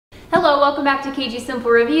Hello, welcome back to KG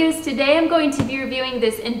Simple Reviews. Today I'm going to be reviewing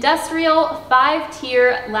this industrial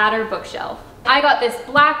 5-tier ladder bookshelf. I got this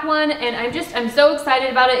black one and I'm so excited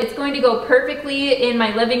about it. It's going to go perfectly in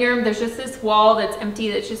my living room. There's just this wall that's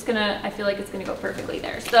empty that's just I feel like it's gonna go perfectly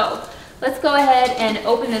there. So let's go ahead and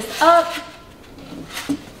open this up.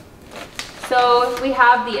 So we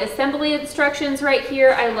have the assembly instructions right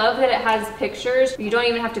here. I love that it has pictures. You don't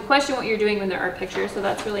even have to question what you're doing when there are pictures, so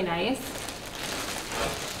that's really nice.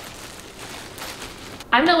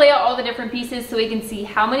 I'm gonna lay out all the different pieces so we can see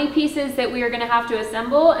how many pieces that we are gonna have to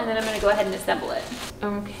assemble, and then I'm gonna go ahead and assemble it.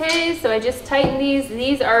 Okay, so I just tightened these.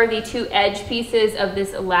 These are the 2 edge pieces of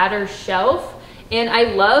this ladder shelf. And I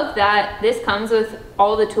love that this comes with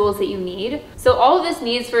all the tools that you need. So all of this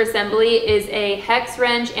needs for assembly is a hex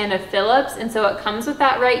wrench and a Phillips, and so it comes with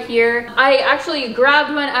that right here. I actually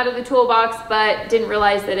grabbed one out of the toolbox, but didn't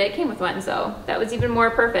realize that it came with one, so that was even more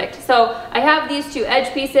perfect. So I have these 2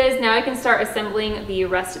 edge pieces. Now I can start assembling the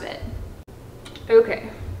rest of it. Okay.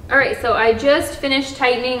 All right, so I just finished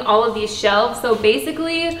tightening all of these shelves. So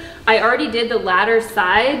basically, I already did the ladder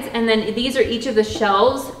sides, and then these are each of the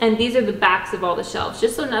shelves, and these are the backs of all the shelves,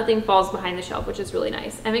 just so nothing falls behind the shelf, which is really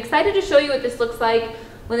nice. I'm excited to show you what this looks like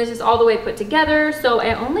when this is all the way put together. So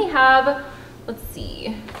I only have, let's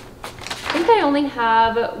see, I think I only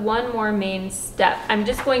have one more main step. I'm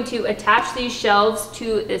just going to attach these shelves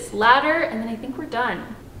to this ladder, and then I think we're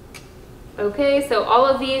done. Okay, so all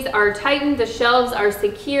of these are tightened, the shelves are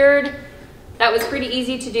secured. That was pretty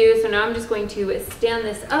easy to do, so now I'm just going to stand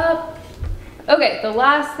this up. Okay, the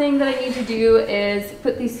last thing that I need to do is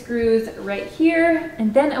put these screws right here,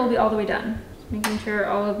 and then it will be all the way done. Making sure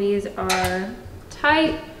all of these are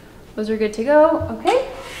tight. Those are good to go. Okay.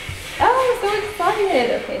 Oh, I'm so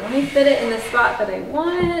excited. Okay, let me fit it in the spot that I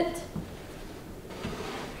want.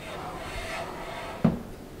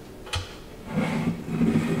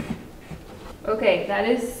 Okay, that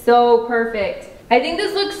is so perfect. I think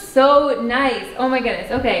this looks so nice. Oh my goodness.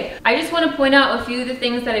 Okay, I just want to point out a few of the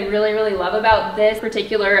things that I really love about this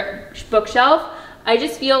particular bookshelf. I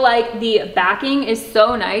just feel like the backing is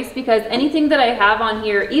so nice because anything that I have on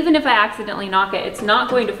here, even if I accidentally knock it, it's not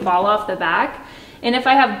going to fall off the back. And if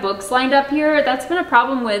I have books lined up here, that's been a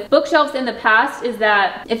problem with bookshelves in the past, is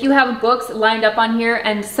that if you have books lined up on here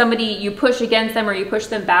and you push against them or you push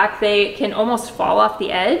them back, they can almost fall off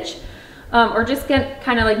the edge. Or just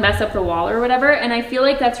kind of like mess up the wall or whatever. And I feel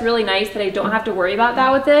like that's really nice that I don't have to worry about that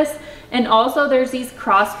with this. And also there's these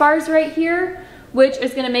crossbars right here, which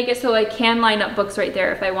is gonna make it so I can line up books right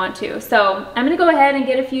there if I want to. So I'm gonna go ahead and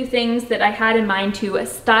get a few things that I had in mind to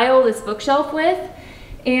style this bookshelf with,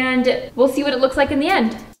 and we'll see what it looks like in the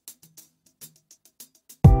end.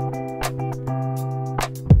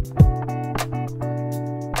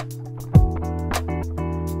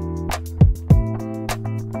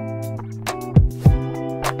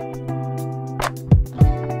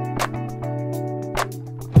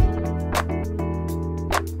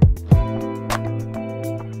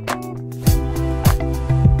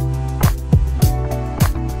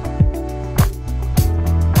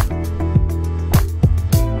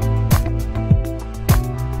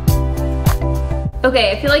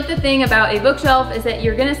 Okay, I feel like the thing about a bookshelf is that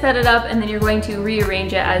you're gonna set it up and then you're going to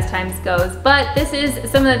rearrange it as time goes. But this is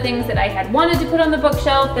some of the things that I had wanted to put on the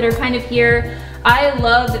bookshelf that are kind of here. I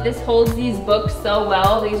love that this holds these books so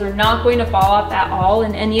well. These are not going to fall off at all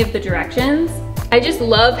in any of the directions. I just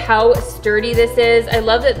love how sturdy this is. I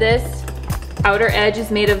love that this outer edge is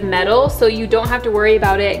made of metal, so you don't have to worry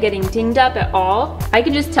about it getting dinged up at all. I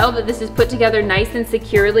can just tell that this is put together nice and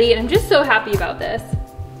securely, and I'm just so happy about this.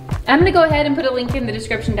 I'm gonna go ahead and put a link in the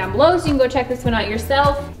description down below so you can go check this one out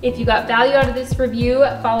yourself. If you got value out of this review,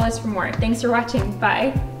 follow us for more. Thanks for watching,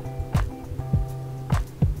 bye.